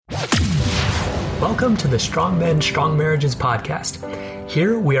Welcome to the Strong Men, Strong Marriages podcast.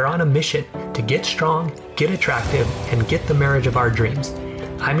 Here we are on a mission to get strong, get attractive, and get the marriage of our dreams.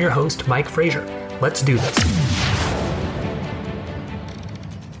 I'm your host, Mike Frazier. Let's do this.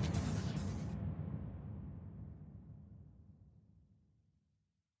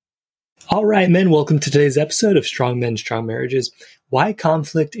 All right, men, welcome to today's episode of Strong Men, Strong Marriages. Why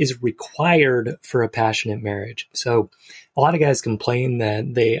conflict is required for a passionate marriage. So a lot of guys complain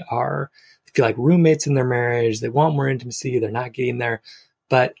that they feel like roommates in their marriage. They want more intimacy. They're not getting there.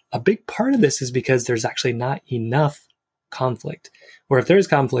 But a big part of this is because there's actually not enough conflict. Or if there's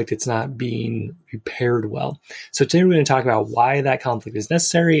conflict, it's not being repaired well. So today we're going to talk about why that conflict is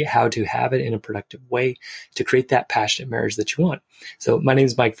necessary, how to have it in a productive way to create that passionate marriage that you want. So my name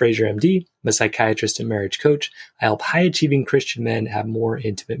is Mike Frazier, MD. I'm a psychiatrist and marriage coach. I help high-achieving Christian men have more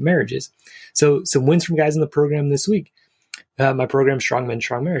intimate marriages. So some wins from guys in the program this week. My program, Strong Men,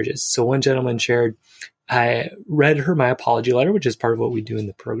 Strong Marriages. So one gentleman shared, I read her my apology letter, which is part of what we do in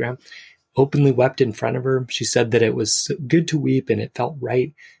the program. Openly wept in front of her. She said that it was good to weep and it felt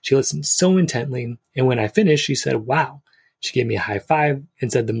right. She listened so intently. And when I finished, she said, wow. She gave me a high five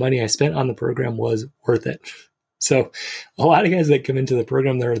and said the money I spent on the program was worth it. So a lot of guys that come into the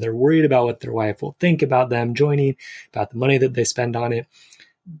program, they're worried about what their wife will think about them joining, about the money that they spend on it.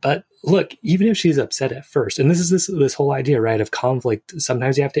 But look, even if she's upset at first, and this is this whole idea, right, of conflict,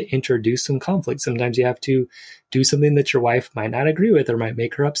 sometimes you have to introduce some conflict. Sometimes you have to do something that your wife might not agree with or might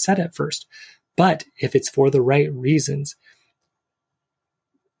make her upset at first. But if it's for the right reasons,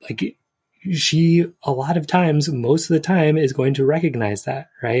 like she, a lot of times, most of the time is going to recognize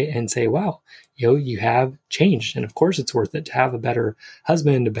that, right? And say, wow, you have changed. And of course, it's worth it to have a better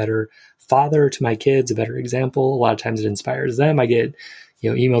husband, a better father to my kids, a better example. A lot of times it inspires them. I get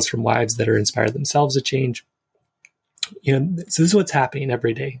emails from wives that are inspired themselves to change. So this is what's happening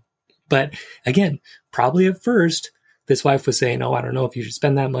every day. But again, probably at first, this wife was saying, oh, I don't know if you should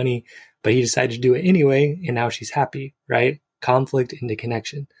spend that money, but he decided to do it anyway. And now she's happy, right? Conflict into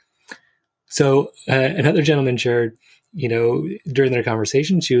connection. So another gentleman shared, during their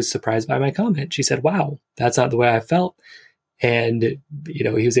conversation, she was surprised by my comment. She said, wow, that's not the way I felt. And, he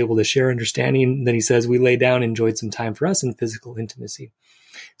was able to share understanding. Then he says, we lay down, enjoyed some time for us in physical intimacy.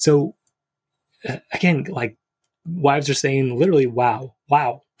 So again, like wives are saying literally, wow,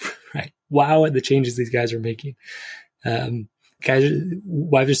 right? Wow at the changes these guys are making.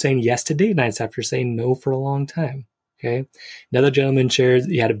 Wives are saying yes to date nights after saying no for a long time. Okay. Another gentleman shared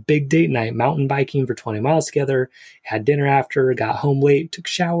he had a big date night, mountain biking for 20 miles together, had dinner after, got home late, took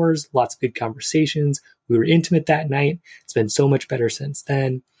showers, lots of good conversations. We were intimate that night. It's been so much better since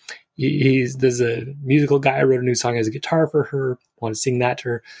then. There's a musical guy, wrote a new song as a guitar for her, want to sing that to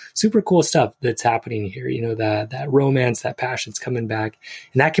her. Super cool stuff that's happening here. That romance, that passion's coming back.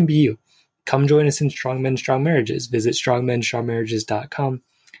 And that can be you. Come join us in Strong Men, Strong Marriages. Visit strongmenstrongmarriages.com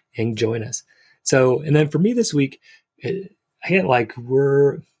and join us. So, and then for me this week, again, my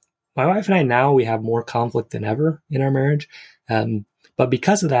wife and I now, we have more conflict than ever in our marriage. But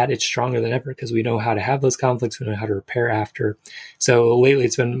because of that, it's stronger than ever because we know how to have those conflicts. We know how to repair after. So lately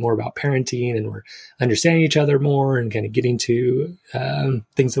it's been more about parenting and we're understanding each other more and kind of getting to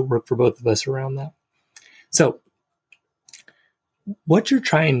things that work for both of us around that. So what you're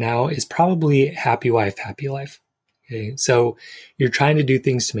trying now is probably happy wife, happy life. Okay. So you're trying to do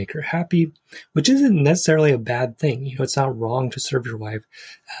things to make her happy, which isn't necessarily a bad thing. It's not wrong to serve your wife.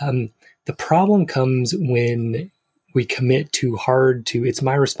 The problem comes when we commit too hard to, it's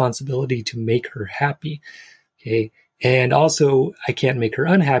my responsibility to make her happy. Okay. And also I can't make her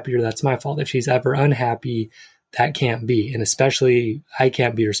unhappy, or that's my fault. If she's ever unhappy, that can't be. And especially I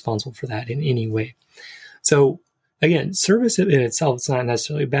can't be responsible for that in any way. So again, service in itself, it's not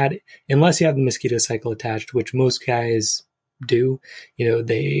necessarily bad unless you have the mosquito cycle attached, which most guys do.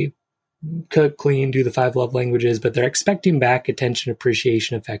 They cook, clean, do the 5 love languages, but they're expecting back attention,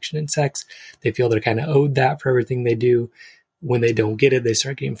 appreciation, affection, and sex. They feel they're kind of owed that for everything they do. When they don't get it, they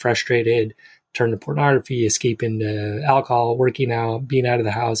start getting frustrated, turn to pornography, escape into alcohol, working out, being out of the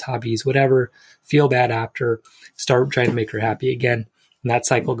house, hobbies, whatever, feel bad after, start trying to make her happy again. And that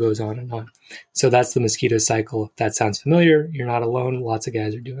cycle goes on and on. So that's the mosquito cycle. If that sounds familiar, you're not alone. Lots of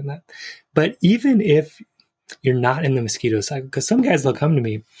guys are doing that. But even if you're not in the mosquito cycle, because some guys, they'll come to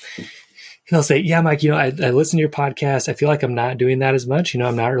me and they'll say, yeah, Mike, I listen to your podcast. I feel like I'm not doing that as much.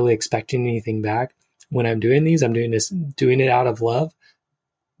 I'm not really expecting anything back when I'm doing these. I'm doing it out of love.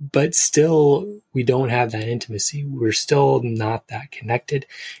 But still, we don't have that intimacy. We're still not that connected.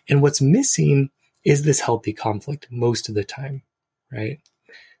 And what's missing is this healthy conflict most of the time, right?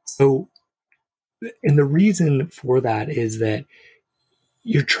 So, and the reason for that is that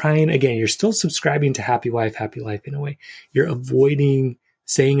you're trying, again, you're still subscribing to happy wife, happy life in a way. You're avoiding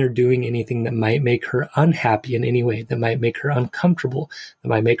saying or doing anything that might make her unhappy in any way, that might make her uncomfortable, that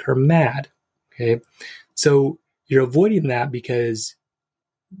might make her mad. Okay. So you're avoiding that because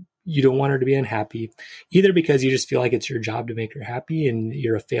you don't want her to be unhappy, either because you just feel like it's your job to make her happy and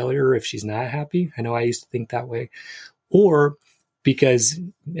you're a failure if she's not happy. I know I used to think that way. Or because,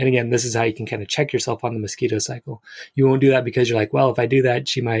 and again, this is how you can kind of check yourself on the mosquito cycle. You won't do that because you're like, well, if I do that,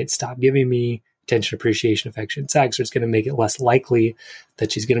 she might stop giving me attention, appreciation, affection, sex, or it's going to make it less likely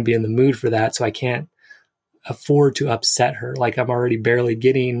that she's going to be in the mood for that. So I can't afford to upset her. Like I'm already barely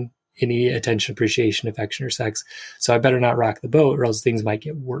getting any attention, appreciation, affection, or sex. So I better not rock the boat or else things might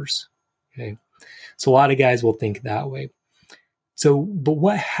get worse. Okay. So a lot of guys will think that way. So, but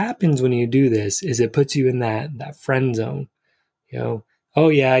what happens when you do this is it puts you in that friend zone. Oh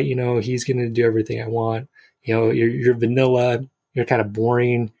yeah, he's going to do everything I want. You're vanilla. You're kind of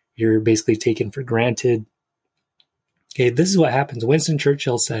boring. You're basically taken for granted. Okay, this is what happens. Winston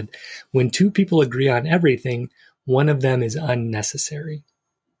Churchill said, when two people agree on everything, one of them is unnecessary.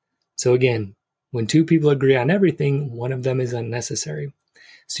 So again, when two people agree on everything, one of them is unnecessary.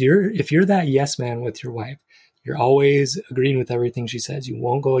 So if you're that yes man with your wife, you're always agreeing with everything she says. You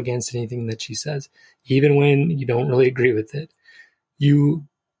won't go against anything that she says, even when you don't really agree with it. You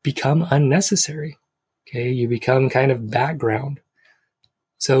become unnecessary. Okay, you become kind of background.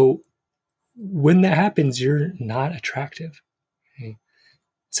 So when that happens, you're not attractive. Okay?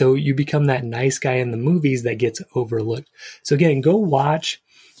 So you become that nice guy in the movies that gets overlooked. So again, go watch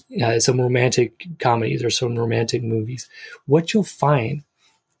some romantic comedies or some romantic movies. What you'll find,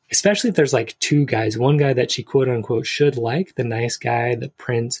 especially if there's like two guys, one guy that she quote unquote should like, the nice guy, the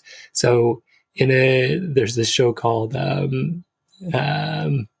prince. So there's this show called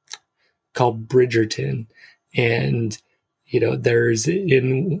Bridgerton, and there's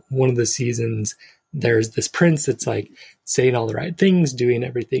in one of the seasons, there's this prince that's like saying all the right things, doing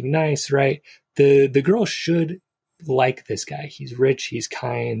everything nice, right? The girl should like this guy. He's rich, he's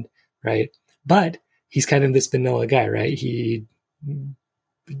kind, right? But he's kind of this vanilla guy, right? He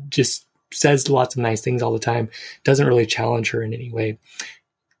just says lots of nice things all the time, doesn't really challenge her in any way.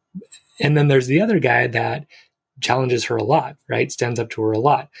 And then there's the other guy that challenges her a lot, right? Stands up to her a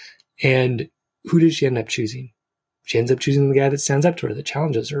lot. And who does she end up choosing? She ends up choosing the guy that stands up to her, that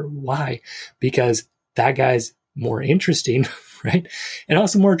challenges her. Why? Because that guy's more interesting, right? And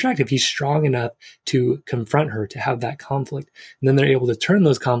also more attractive. He's strong enough to confront her, to have that conflict. And then they're able to turn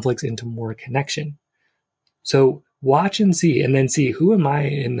those conflicts into more connection. So watch and see, and then see, who am I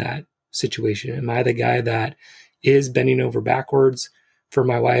in that situation? Am I the guy that is bending over backwards for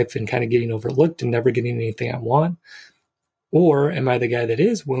my wife and kind of getting overlooked and never getting anything I want? Or am I the guy that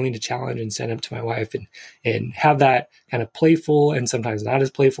is willing to challenge and stand up to my wife and have that kind of playful and sometimes not as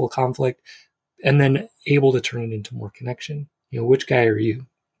playful conflict, and then able to turn it into more connection? Which guy are you?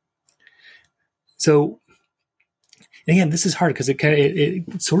 So again, this is hard because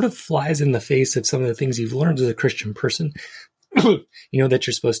it sort of flies in the face of some of the things you've learned as a Christian person. That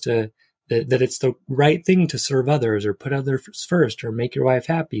you're supposed to, that it's the right thing to serve others or put others first or make your wife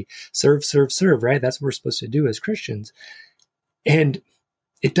happy. Serve, right? That's what we're supposed to do as Christians. And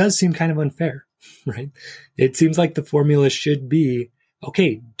it does seem kind of unfair, right? It seems like the formula should be,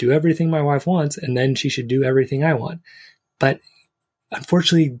 okay, do everything my wife wants, and then she should do everything I want. But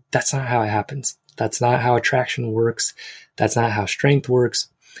unfortunately, that's not how it happens. That's not how attraction works. That's not how strength works.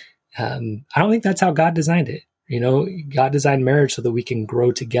 I don't think that's how God designed it. God designed marriage so that we can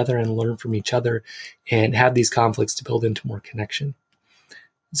grow together and learn from each other and have these conflicts to build into more connection.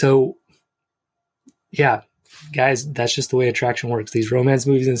 So, yeah, guys, that's just the way attraction works. These romance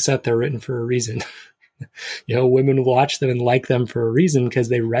movies and stuff, they're written for a reason. Women watch them and like them for a reason because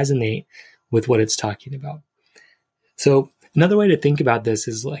they resonate with what it's talking about. So another way to think about this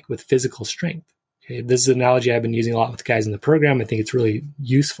is like with physical strength. Okay, this is an analogy I've been using a lot with guys in the program. I think it's really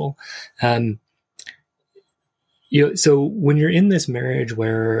useful. So when you're in this marriage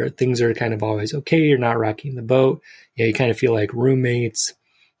where things are kind of always okay, you're not rocking the boat, you kind of feel like roommates.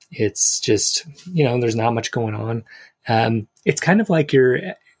 It's just, there's not much going on. It's kind of like you're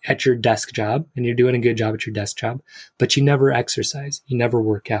at your desk job and you're doing a good job at your desk job, but you never exercise, you never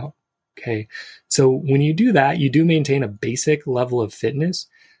work out. Okay. So when you do that, you do maintain a basic level of fitness,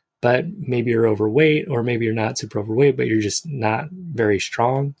 but maybe you're overweight, or maybe you're not super overweight, but you're just not very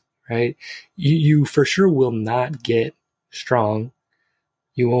strong, right? You for sure will not get strong.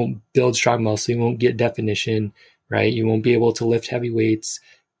 You won't build strong muscle. You won't get definition, right? You won't be able to lift heavy weights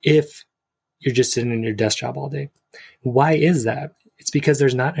if you're just sitting in your desk job all day. Why is that? It's because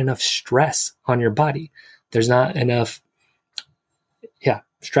there's not enough stress on your body. There's not enough Yeah,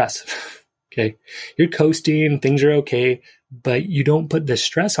 stress. Okay. You're coasting, things are okay, but you don't put the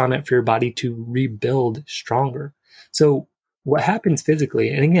stress on it for your body to rebuild stronger. So what happens physically,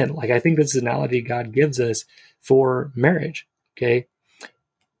 and again, like I think this is an analogy God gives us for marriage, okay,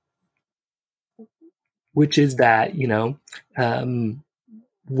 which is that,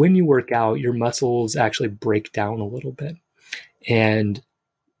 when you work out, your muscles actually break down a little bit and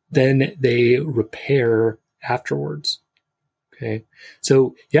then they repair afterwards. Okay.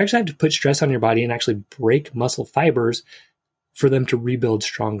 So you actually have to put stress on your body and actually break muscle fibers for them to rebuild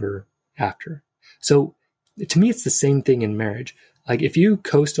stronger after. So to me, it's the same thing in marriage. Like if you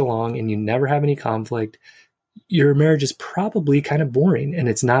coast along and you never have any conflict, your marriage is probably kind of boring and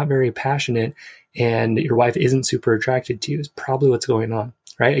it's not very passionate and your wife isn't super attracted to you is probably what's going on,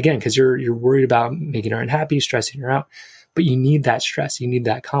 right? Again, because you're worried about making her unhappy, stressing her out, but you need that stress, you need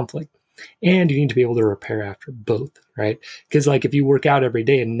that conflict. And you need to be able to repair after both, right? Because like if you work out every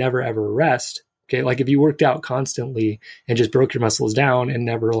day and never ever rest, okay, like if you worked out constantly and just broke your muscles down and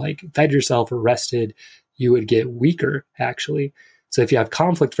never like fed yourself or rested, you would get weaker actually. So if you have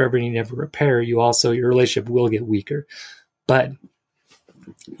conflict forever and you never repair, your relationship will get weaker. But,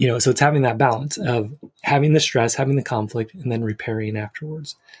 so it's having that balance of having the stress, having the conflict, and then repairing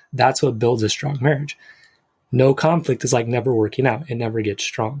afterwards. That's what builds a strong marriage. No conflict is like never working out. It never gets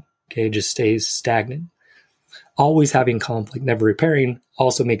strong. Okay, it just stays stagnant. Always having conflict, never repairing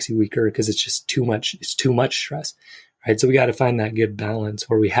also makes you weaker because it's just too much. It's too much stress, right? So we got to find that good balance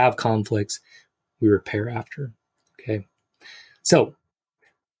where we have conflicts, we repair after. Okay. So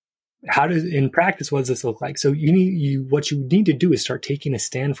in practice, what does this look like? So what you need to do is start taking a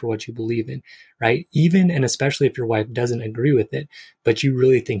stand for what you believe in, right? Even and especially if your wife doesn't agree with it, but you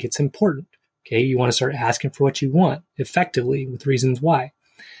really think it's important. Okay. You want to start asking for what you want effectively with reasons why.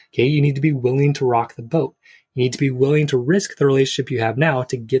 Okay, you need to be willing to rock the boat. You need to be willing to risk the relationship you have now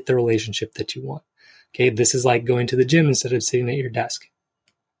to get the relationship that you want. Okay, this is like going to the gym instead of sitting at your desk.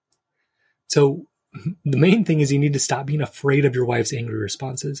 So the main thing is you need to stop being afraid of your wife's angry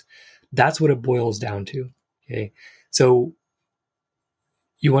responses. That's what it boils down to. Okay, so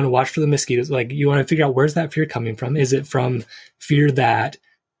you want to watch for the mosquitoes. Like you want to figure out where's that fear coming from. Is it from fear that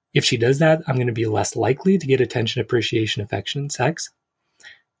if she does that, I'm going to be less likely to get attention, appreciation, affection, and sex?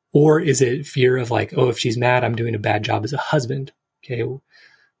 Or is it fear of like, oh, if she's mad, I'm doing a bad job as a husband? Okay.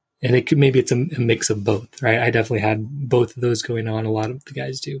 And maybe it's a mix of both, right? I definitely had both of those going on. A lot of the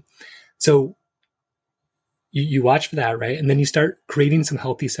guys do. So you watch for that, right? And then you start creating some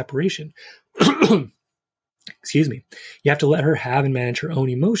healthy separation. Excuse me. You have to let her have and manage her own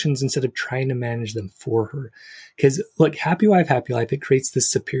emotions instead of trying to manage them for her. Because look, happy wife, happy life, it creates this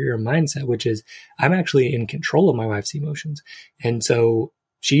superior mindset, which is I'm actually in control of my wife's emotions. And so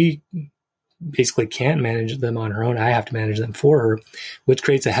she basically can't manage them on her own. I have to manage them for her, which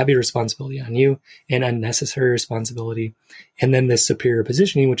creates a heavy responsibility on you, an unnecessary responsibility, and then this superior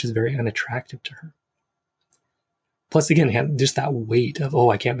positioning, which is very unattractive to her. Plus, again, just that weight of, oh,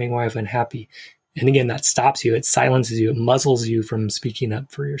 I can't make my wife unhappy. And again, that stops you. It silences you. It muzzles you from speaking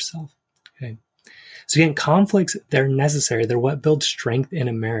up for yourself. Okay. So again, conflicts, they're necessary. They're what builds strength in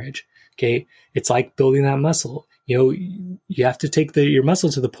a marriage. Okay. It's like building that muscle. You have to take your muscle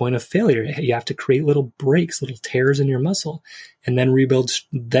to the point of failure. You have to create little breaks, little tears in your muscle, and then rebuild.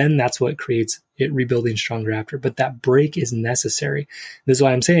 Then that's what creates it rebuilding stronger after. But that break is necessary. This is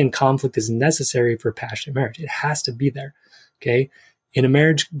why I'm saying conflict is necessary for a passionate marriage. It has to be there. Okay. In a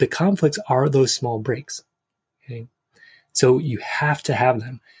marriage, the conflicts are those small breaks. Okay. So you have to have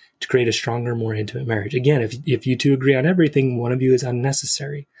them to create a stronger, more intimate marriage. Again, if you two agree on everything, one of you is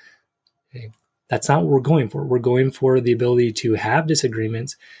unnecessary. Okay. That's not what we're going for. We're going for the ability to have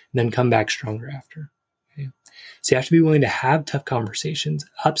disagreements and then come back stronger after. Okay? So you have to be willing to have tough conversations,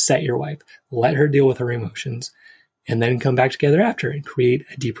 upset your wife, let her deal with her emotions, and then come back together after and create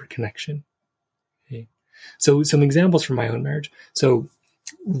a deeper connection. Okay? So some examples from my own marriage. So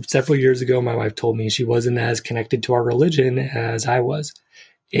several years ago, my wife told me she wasn't as connected to our religion as I was.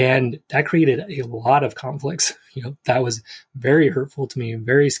 And that created a lot of conflicts. That was very hurtful to me,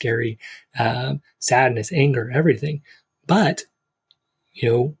 very scary, sadness, anger, everything. But,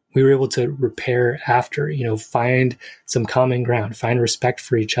 we were able to repair after, find some common ground, find respect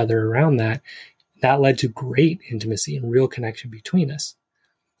for each other around that. That led to great intimacy and real connection between us.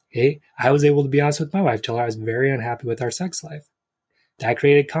 Okay. I was able to be honest with my wife, tell her I was very unhappy with our sex life. That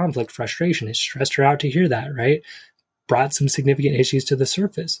created conflict, frustration. It stressed her out to hear that, right? Brought some significant issues to the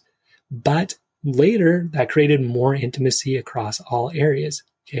surface. But later, that created more intimacy across all areas.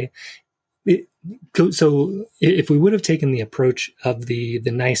 Okay. So if we would have taken the approach of the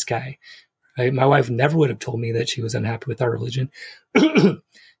nice guy, right? My wife never would have told me that she was unhappy with our religion. And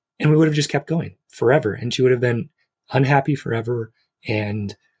we would have just kept going forever. And she would have been unhappy forever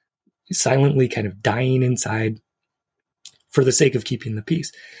and silently kind of dying inside for the sake of keeping the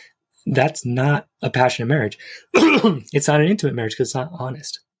peace. That's not a passionate marriage. It's not an intimate marriage because it's not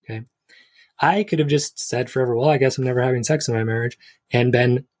honest. Okay. I could have just said forever, well, I guess I'm never having sex in my marriage, and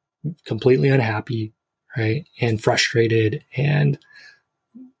been completely unhappy, right? And frustrated, and,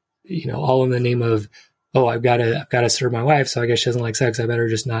 all in the name of, oh, I've got to serve my wife. So I guess she doesn't like sex. I better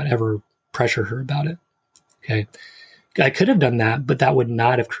just not ever pressure her about it. Okay. I could have done that, but that would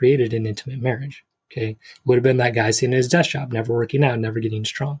not have created an intimate marriage. Okay. It would have been that guy sitting at his desk job, never working out, never getting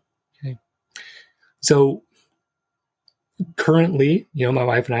strong. Okay. So currently, my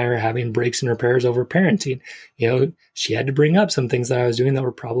wife and I are having breaks and repairs over parenting. She had to bring up some things that I was doing that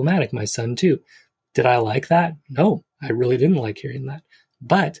were problematic. My son too. Did I like that? No, I really didn't like hearing that.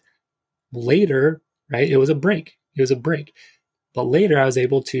 But later, right, it was a break. But later I was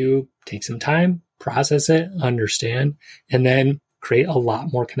able to take some time, process it, understand, and then create a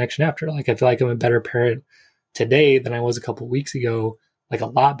lot more connection after. Like, I feel like I'm a better parent today than I was a couple of weeks ago, like a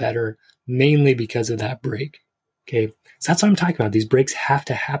lot better, mainly because of that break. Okay. So that's what I'm talking about. These breaks have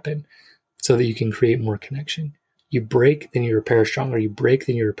to happen so that you can create more connection. You break, then you repair stronger. You break,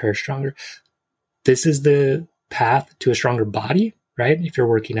 then you repair stronger. This is the path to a stronger body, right? If you're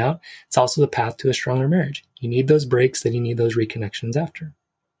working out, it's also the path to a stronger marriage. You need those breaks, then you need those reconnections after.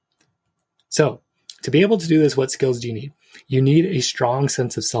 So to be able to do this, what skills do you need? You need a strong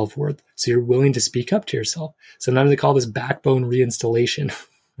sense of self-worth. So you're willing to speak up to yourself. Sometimes they call this backbone reinstallation.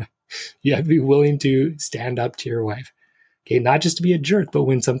 You have to be willing to stand up to your wife. Okay, not just to be a jerk, but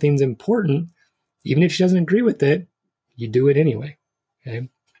when something's important, even if she doesn't agree with it, you do it anyway. Okay, and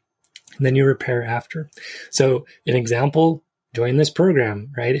then you repair after. So an example, join this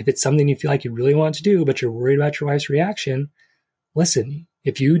program, right? If it's something you feel like you really want to do, but you're worried about your wife's reaction, listen,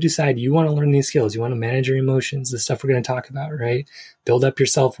 if you decide you want to learn these skills, you want to manage your emotions, the stuff we're going to talk about, right? Build up your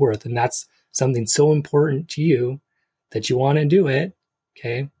self-worth. And that's something so important to you that you want to do it.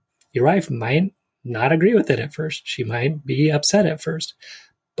 Okay. Your wife might not agree with it at first. She might be upset at first.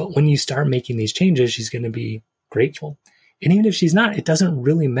 But when you start making these changes, she's going to be grateful. And even if she's not, it doesn't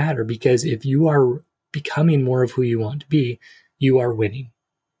really matter, because if you are becoming more of who you want to be, you are winning.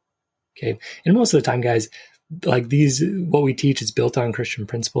 Okay. And most of the time, guys, like what we teach is built on Christian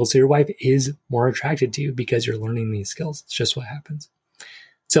principles. So your wife is more attracted to you because you're learning these skills. It's just what happens.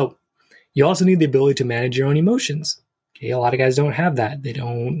 So you also need the ability to manage your own emotions. Okay. A lot of guys don't have that. They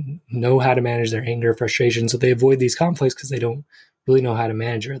don't know how to manage their anger, frustration. So they avoid these conflicts because they don't really know how to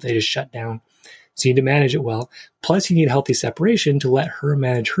manage it. They just shut down. So you need to manage it well. Plus, you need healthy separation to let her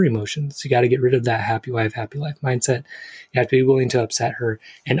manage her emotions. So you got to get rid of that happy wife, happy life mindset. You have to be willing to upset her,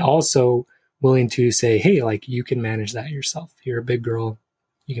 and also willing to say, hey, like, you can manage that yourself. You're a big girl.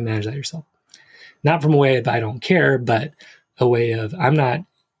 You can manage that yourself. Not from a way of I don't care, but a way of I'm not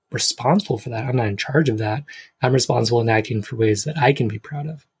responsible for that. I'm not in charge of that. I'm responsible in acting for ways that I can be proud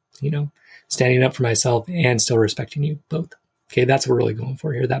of, standing up for myself and still respecting you both. Okay, that's what we're really going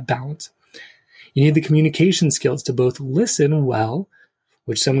for here, that balance. You need the communication skills to both listen well,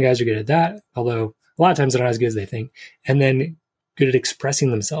 which some guys are good at that, although a lot of times they're not as good as they think, and then good at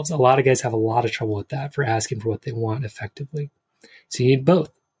expressing themselves. A lot of guys have a lot of trouble with that, for asking for what they want effectively. So you need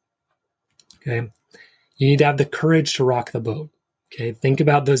both. Okay. You need to have the courage to rock the boat. Okay. Think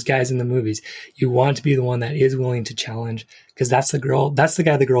about those guys in the movies. You want to be the one that is willing to challenge, because that's the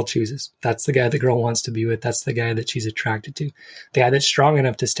guy the girl chooses. That's the guy the girl wants to be with. That's the guy that she's attracted to. The guy that's strong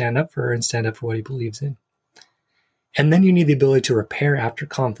enough to stand up for her and stand up for what he believes in. And then you need the ability to repair after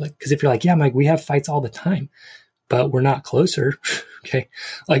conflict. Because if you're like, yeah, Mike, we have fights all the time, but we're not closer. Okay.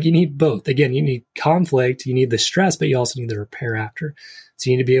 Like, you need both. Again, you need conflict, you need the stress, but you also need the repair after. So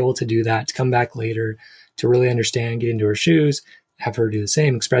you need to be able to do that, to come back later, to really understand, get into her shoes, have her do the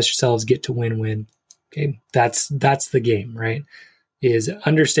same, express yourselves, get to win-win. Okay. That's the game, right? Is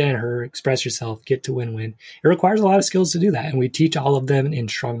understand her, express yourself, get to win-win. It requires a lot of skills to do that. And we teach all of them in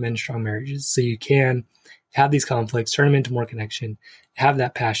Strong Men, Strong Marriages. So you can have these conflicts, turn them into more connection, have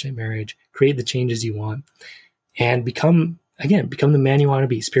that passionate marriage, create the changes you want, and become the man you want to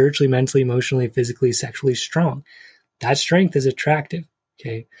be, spiritually, mentally, emotionally, physically, sexually strong. That strength is attractive.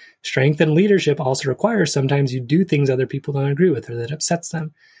 Okay. Strength and leadership also requires sometimes you do things other people don't agree with or that upsets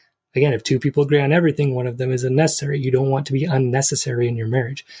them. Again, if two people agree on everything, one of them is unnecessary. You don't want to be unnecessary in your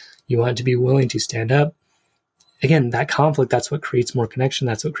marriage. You want to be willing to stand up. Again, that conflict, that's what creates more connection.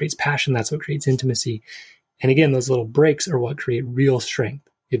 That's what creates passion. That's what creates intimacy. And again, those little breaks are what create real strength.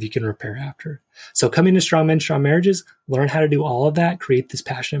 if you can repair after. So come into Strong Men, Strong Marriages, learn how to do all of that, create this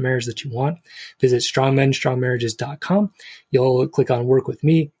passionate marriage that you want. Visit strongmenstrongmarriages.com. You'll click on work with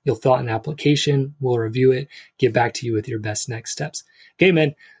me. You'll fill out an application. We'll review it, get back to you with your best next steps. Okay,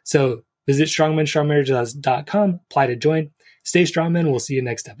 men. So visit strongmenstrongmarriages.com, apply to join. Stay strong, men. We'll see you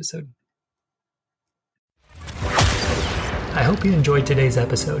next episode. I hope you enjoyed today's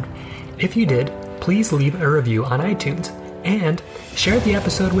episode. If you did, please leave a review on iTunes and share the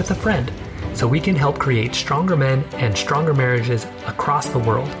episode with a friend so we can help create stronger men and stronger marriages across the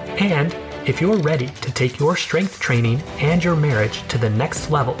world. And if you're ready to take your strength training and your marriage to the next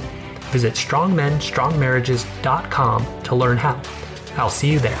level, visit strongmenstrongmarriages.com to learn how. I'll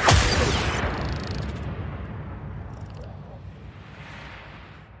see you there.